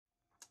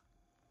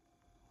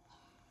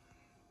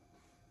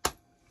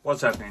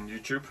What's happening,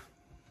 YouTube?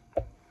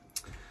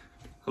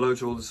 Hello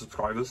to all the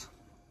subscribers.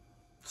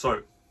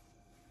 So,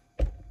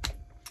 I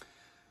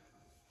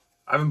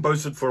haven't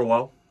posted for a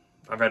while.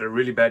 I've had a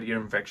really bad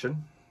ear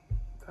infection.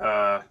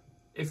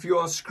 If you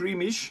are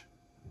squeamish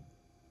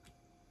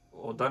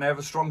or don't have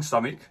a strong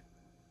stomach,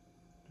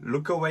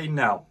 look away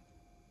now.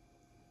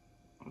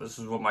 This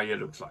is what my ear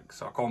looks like,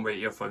 so I can't wear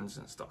earphones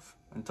and stuff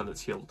until it's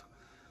healed.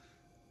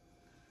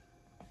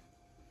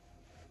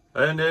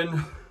 And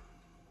then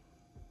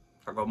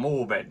I got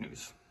more bad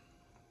news.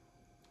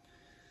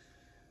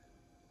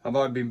 I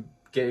might be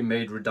getting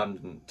made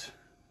redundant,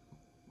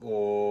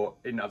 or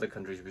in other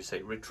countries we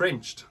say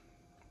retrenched.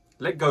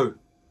 Let go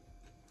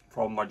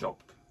from my job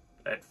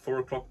at 4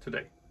 o'clock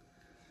today.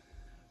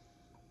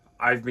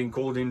 I've been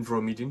called in for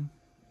a meeting.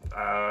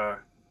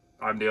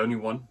 I'm the only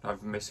one.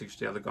 I've messaged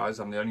the other guys.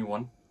 I'm the only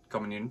one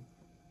coming in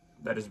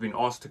that has been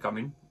asked to come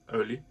in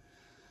early.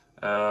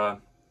 The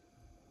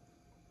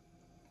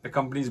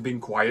company's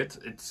been quiet.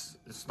 It's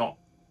not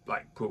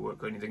like poor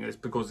work or anything. It's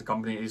because the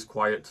company is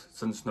quiet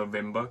since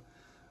November.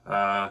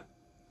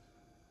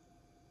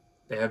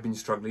 They have been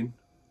struggling,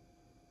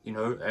 you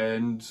know,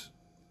 and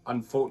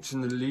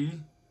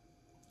unfortunately,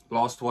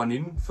 last one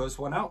in, first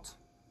one out.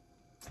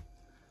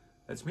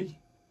 That's me.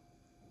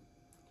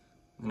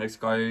 The next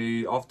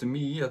guy after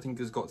me, I think,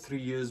 has got 3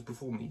 years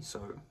before me.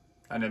 So,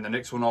 and then the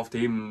next one after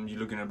him, you're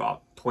looking at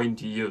about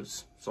 20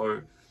 years.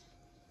 So,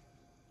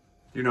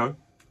 you know,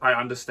 I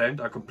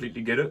understand. I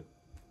completely get it.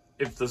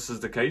 If this is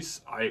the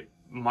case, I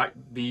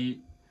might be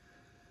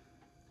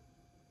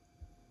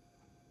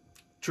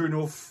chewing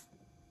off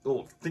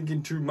or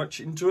thinking too much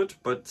into it,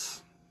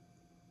 but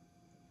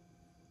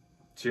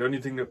it's the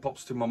only thing that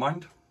pops to my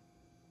mind.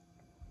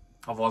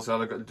 I've asked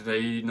other guys, do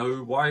they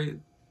know why?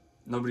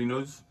 Nobody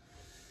knows.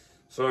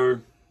 So,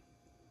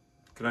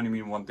 it can only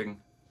mean one thing.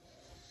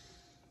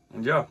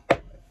 And yeah,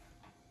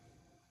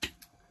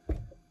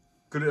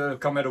 could it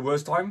have come at a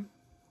worse time?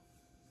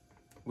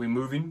 We're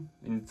moving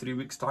in 3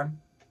 weeks'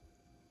 time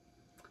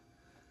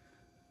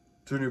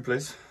to a new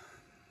place.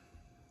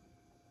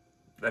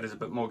 That is a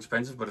bit more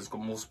expensive, but it's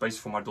got more space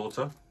for my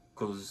daughter,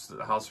 because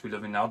the house we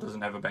live in now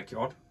doesn't have a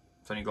backyard.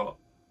 It's only got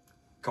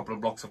a couple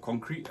of blocks of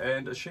concrete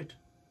and a shed.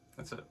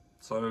 That's it.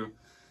 So,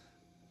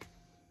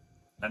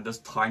 and this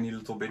tiny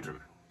little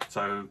bedroom.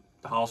 So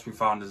the house we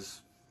found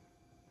is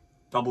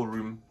double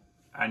room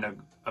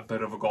and a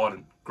bit of a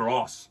garden,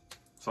 grass.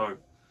 So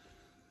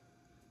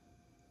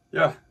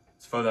yeah,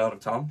 it's further out of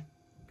town,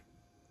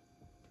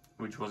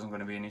 which wasn't going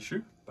to be an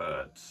issue,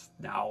 but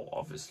now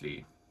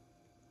obviously.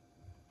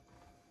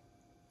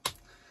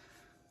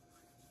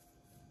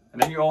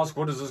 And then you ask,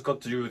 what has this got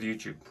to do with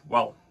YouTube?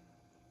 Well,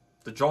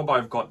 the job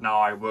I've got now,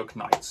 I work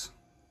nights.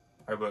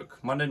 I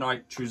work Monday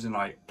night, Tuesday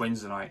night,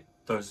 Wednesday night,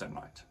 Thursday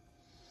night.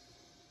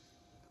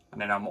 And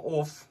then I'm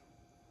off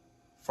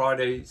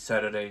Friday,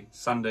 Saturday,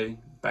 Sunday,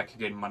 back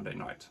again Monday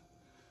night.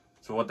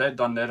 So what that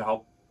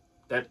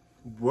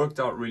worked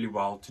out really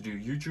well to do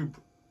YouTube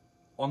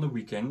on the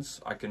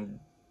weekends. I can,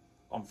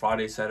 on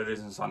Fridays, Saturdays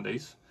and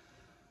Sundays,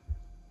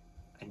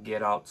 and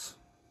get out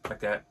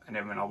like that. And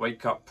then when I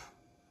wake up,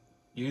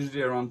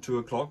 usually around 2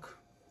 o'clock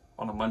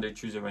on a Monday,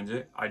 Tuesday,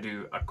 Wednesday, I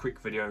do a quick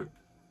video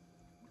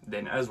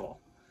then as well.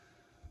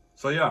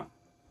 So yeah,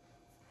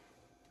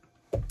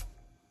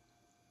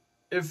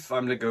 if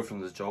I'm let go from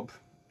this job,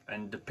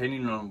 and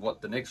depending on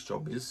what the next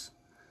job is,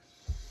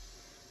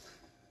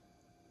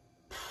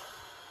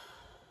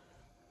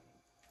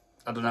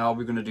 I don't know how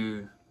we're going to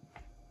do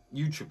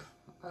YouTube.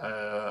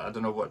 I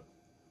don't know what,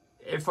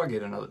 if I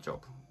get another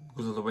job,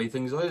 because of the way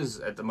things is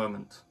at the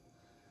moment,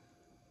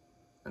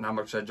 and how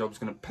much that job's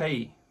going to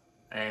pay,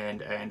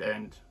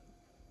 and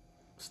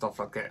stuff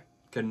like that.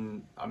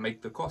 Can I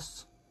make the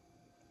costs?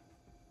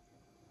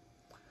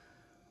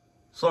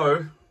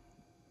 So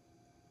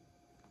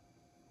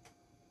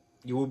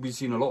you will be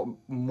seeing a lot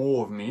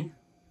more of me.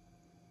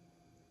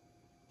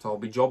 So I'll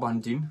be job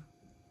hunting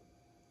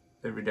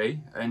every day,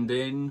 and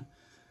then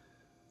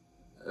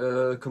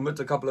commit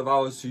a couple of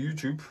hours to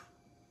YouTube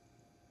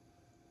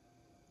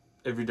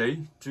every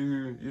day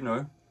to, you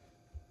know,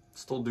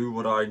 still do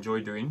what I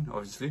enjoy doing,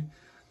 obviously.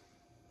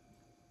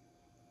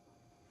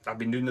 I've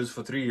been doing this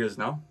for 3 years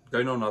now,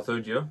 going on our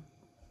 3rd year.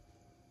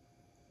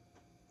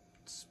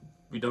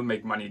 We don't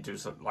make money to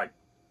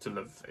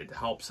live. It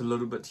helps a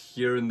little bit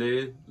here and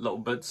there, little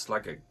bits,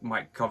 like it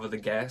might cover the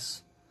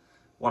gas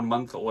 1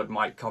 month, or it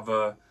might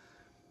cover,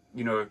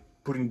 you know,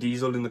 putting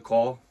diesel in the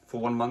car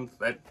for 1 month.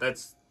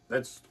 That's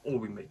all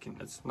we're making.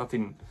 It's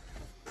nothing.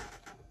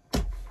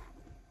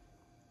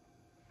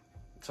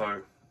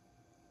 So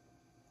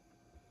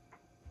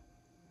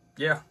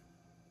yeah,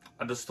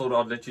 I just thought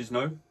I'd let you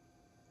know.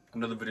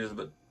 Another video is a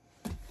bit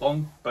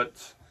long,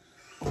 but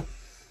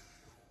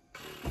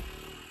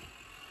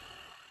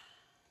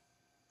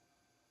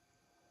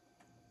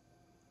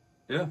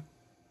yeah,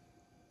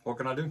 what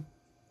can I do?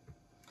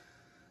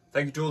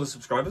 Thank you to all the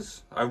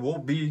subscribers. I will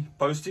be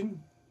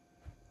posting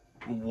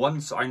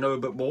once I know a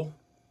bit more.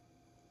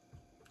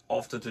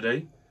 After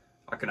today,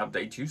 I can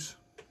update you.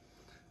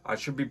 I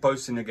should be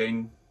posting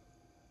again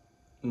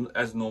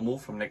as normal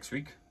from next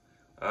week.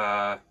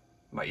 My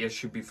ears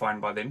should be fine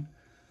by then.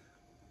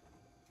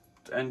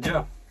 And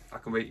yeah, I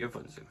can wear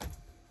earphones in.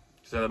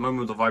 So at the moment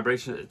with the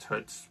vibration, it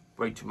hurts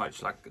way too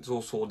much. Like, it's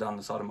all sore down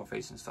the side of my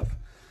face and stuff.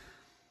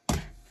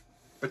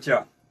 But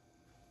yeah,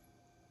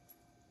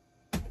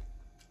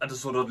 I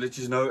just thought I'd let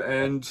you know,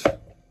 and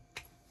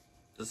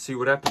let's see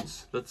what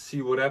happens. Let's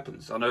see what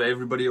happens. I know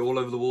everybody all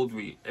over the world,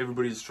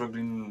 everybody's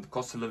struggling with the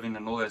cost of living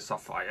and all that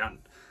stuff. I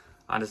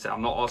understand.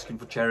 I'm not asking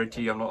for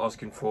charity. I'm not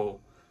asking for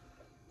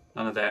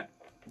none of that.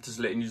 Just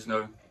letting you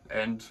know.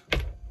 And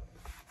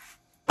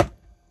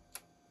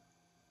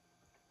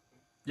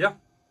yeah,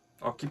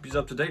 I'll keep you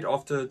up to date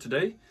after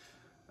today.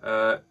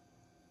 There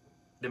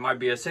might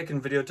be a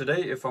second video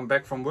today if I'm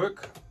back from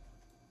work,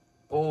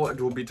 or it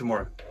will be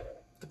tomorrow,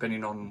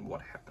 depending on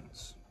what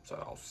happens. So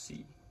I'll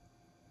see.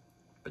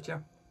 But yeah,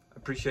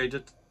 appreciate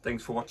it.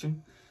 Thanks for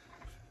watching.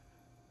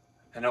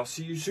 And I'll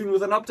see you soon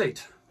with an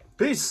update.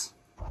 Peace.